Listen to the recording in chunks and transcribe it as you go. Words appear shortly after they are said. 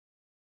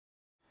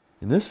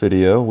In this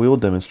video, we will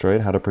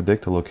demonstrate how to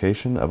predict the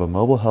location of a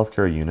mobile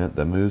healthcare unit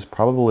that moves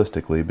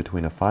probabilistically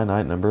between a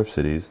finite number of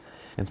cities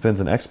and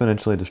spends an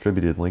exponentially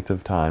distributed length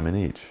of time in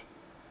each.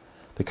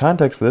 The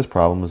context for this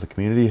problem is the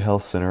Community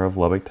Health Center of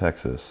Lubbock,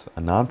 Texas,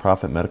 a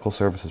nonprofit medical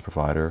services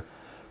provider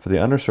for the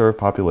underserved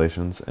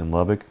populations in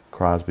Lubbock,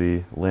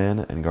 Crosby, Lynn,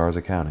 and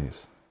Garza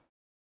counties.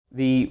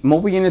 The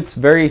mobile unit's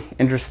very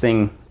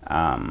interesting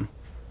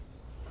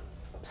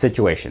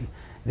situation.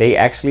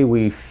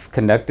 We've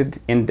conducted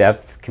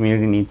in-depth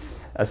community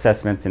needs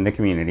assessments in the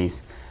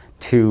communities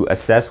to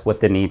assess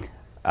what the need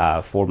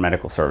for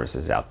medical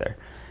services out there.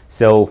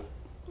 So,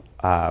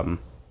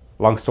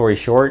 long story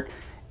short,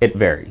 it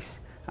varies.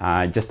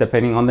 Just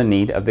depending on the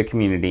need of the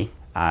community,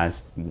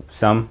 as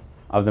some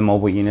of the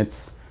mobile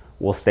units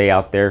will stay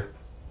out there a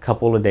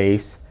couple of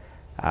days.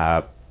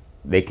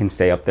 They can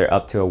stay up there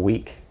up to a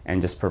week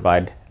and just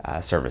provide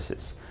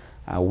services.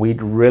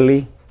 We'd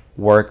really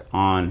work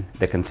on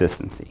the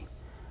consistency.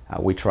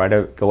 We try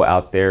to go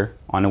out there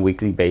on a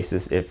weekly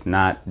basis, if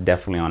not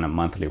definitely on a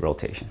monthly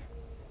rotation.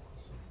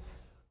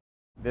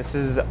 This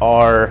is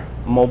our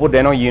mobile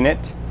dental unit.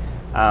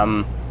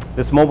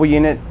 This mobile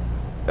unit,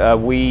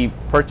 we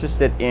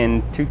purchased it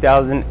in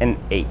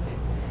 2008,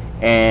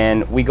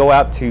 and we go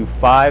out to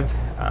 5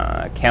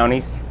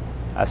 counties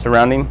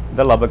surrounding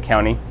the Lubbock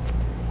County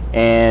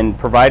and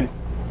provide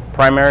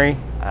primary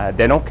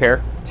dental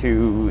care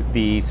to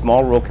the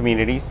small rural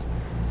communities.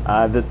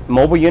 The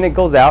mobile unit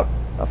goes out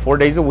 4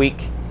 days a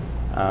week.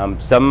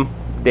 Some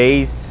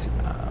days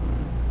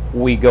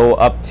we go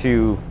up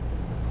to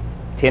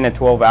 10 to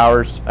 12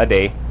 hours a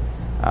day.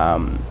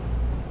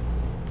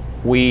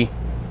 We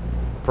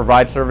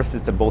provide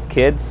services to both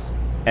kids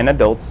and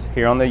adults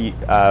here on the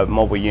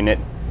mobile unit.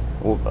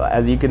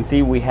 As you can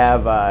see, we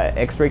have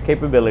x-ray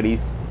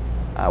capabilities.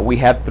 We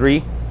have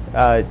 3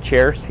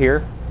 chairs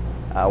here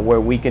where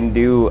we can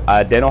do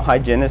dental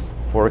hygienist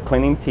for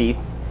cleaning teeth,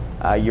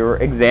 your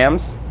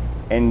exams,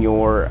 and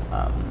your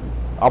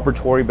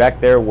operatory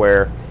back there,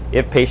 where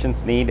if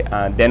patients need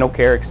dental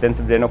care,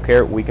 extensive dental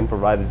care, we can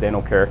provide the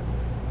dental care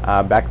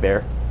back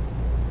there.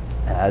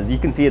 As you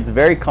can see, it's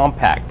very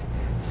compact.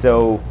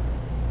 So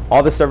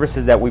all the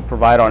services that we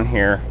provide on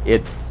here, we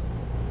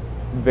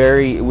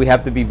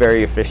have to be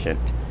very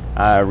efficient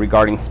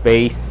regarding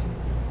space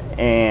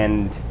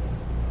and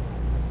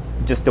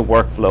just the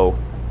workflow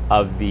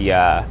of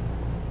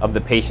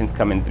the patients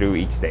coming through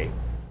each day.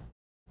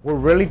 We're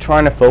really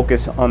trying to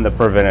focus on the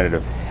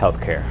preventative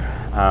health care,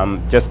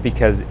 just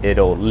because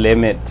it'll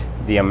limit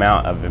the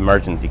amount of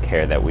emergency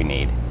care that we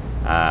need,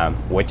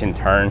 which in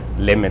turn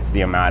limits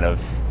the amount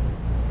of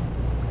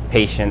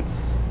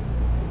patients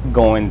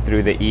going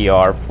through the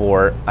ER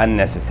for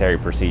unnecessary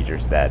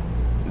procedures that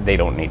they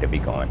don't need to be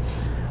going.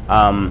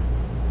 I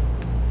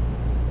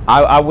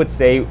would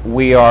say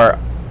we are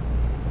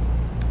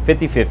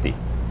 50-50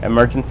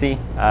 emergency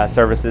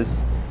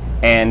services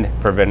and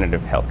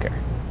preventative health care.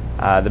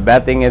 The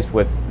bad thing is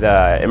with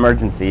the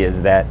emergency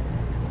is that,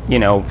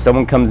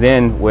 someone comes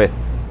in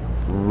with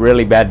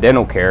really bad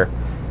dental care,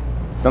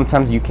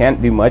 sometimes you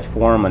can't do much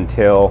for them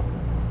until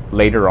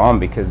later on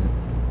because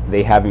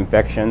they have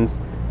infections.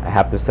 I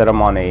have to set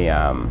them on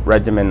a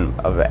regimen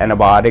of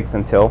antibiotics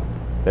until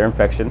their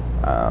infection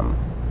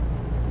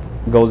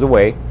goes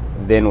away.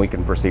 Then we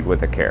can proceed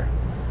with the care.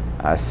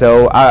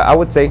 So I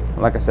would say,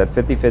 like I said,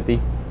 50-50,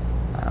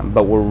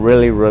 but we're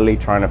really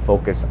trying to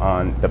focus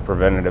on the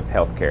preventative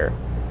health care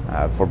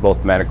for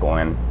both medical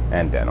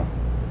and dental.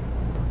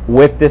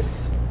 With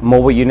this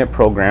mobile unit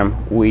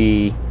program,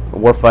 we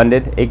were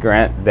funded a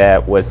grant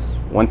that was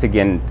once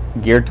again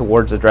geared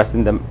towards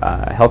addressing the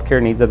healthcare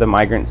needs of the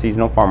migrant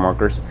seasonal farm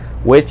workers,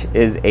 which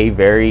is a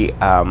very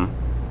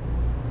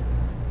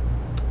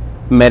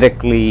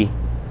medically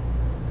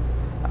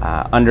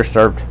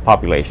underserved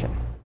population.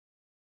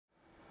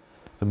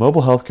 The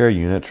mobile healthcare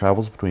unit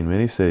travels between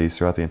many cities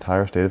throughout the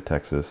entire state of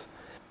Texas,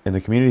 and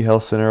the Community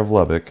Health Center of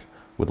Lubbock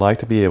would like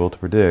to be able to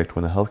predict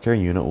when the healthcare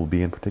unit will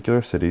be in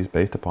particular cities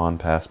based upon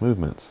past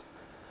movements.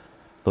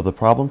 Though the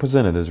problem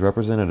presented is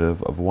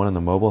representative of one in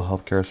the mobile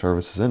healthcare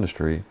services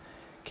industry,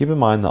 keep in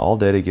mind that all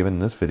data given in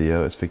this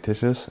video is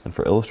fictitious and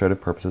for illustrative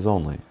purposes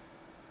only.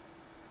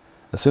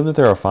 Assume that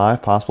there are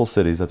 5 possible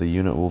cities that the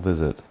unit will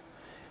visit,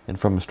 and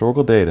from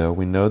historical data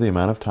we know the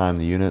amount of time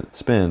the unit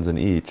spends in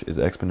each is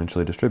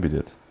exponentially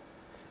distributed.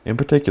 In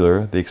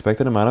particular, the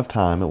expected amount of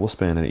time it will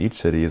spend in each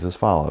city is as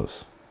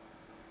follows.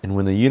 And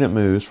when the unit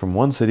moves from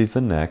one city to the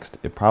next,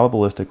 it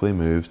probabilistically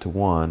moves to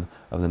one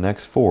of the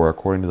next 4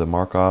 according to the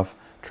Markov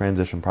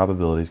transition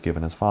probabilities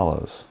given as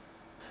follows.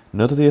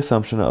 Note that the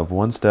assumption of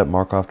one-step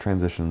Markov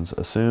transitions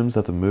assumes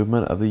that the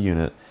movement of the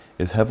unit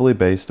is heavily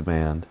base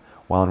demand,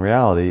 while in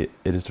reality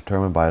it is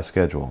determined by a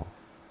schedule.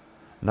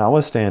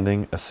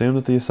 Notwithstanding, assume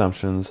that the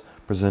assumptions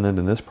presented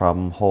in this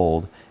problem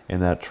hold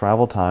and that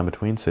travel time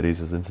between cities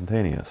is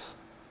instantaneous.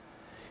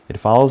 It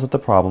follows that the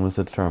problem is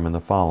to determine the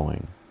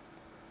following.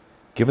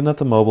 Given that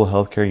the mobile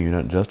healthcare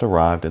unit just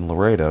arrived in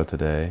Laredo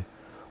today,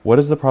 what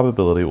is the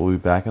probability it will be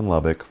back in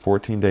Lubbock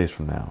 14 days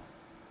from now?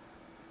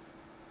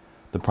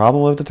 The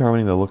problem of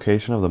determining the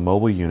location of the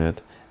mobile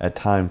unit at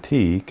time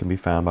t can be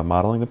found by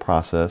modeling the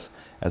process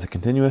as a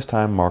continuous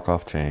time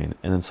Markov chain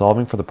and then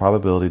solving for the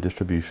probability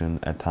distribution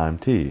at time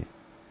t.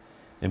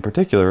 In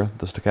particular,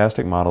 the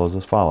stochastic model is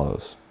as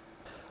follows.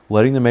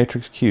 Letting the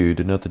matrix Q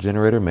denote the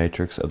generator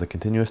matrix of the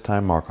continuous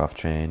time Markov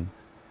chain,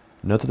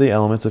 note that the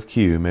elements of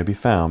Q may be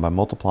found by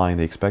multiplying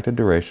the expected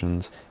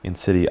durations in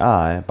city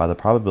I by the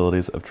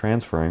probabilities of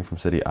transferring from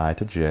city I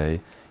to J,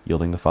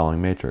 yielding the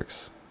following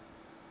matrix.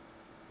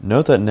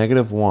 Note that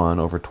negative 1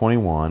 over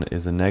 21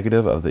 is the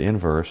negative of the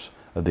inverse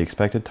of the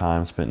expected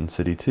time spent in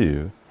city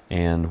 2,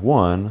 and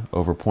 1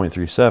 over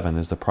 0.37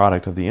 is the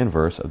product of the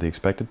inverse of the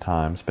expected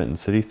time spent in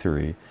city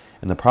 3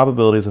 and the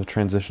probabilities of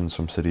transitions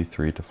from city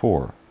 3 to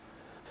 4.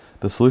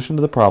 The solution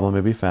to the problem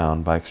may be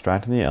found by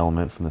extracting the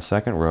element from the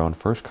second row and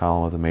first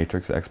column of the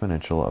matrix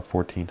exponential of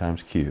 14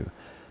 times Q,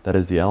 that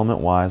is the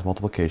element y's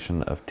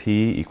multiplication of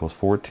t equals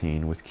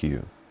 14 with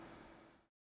Q.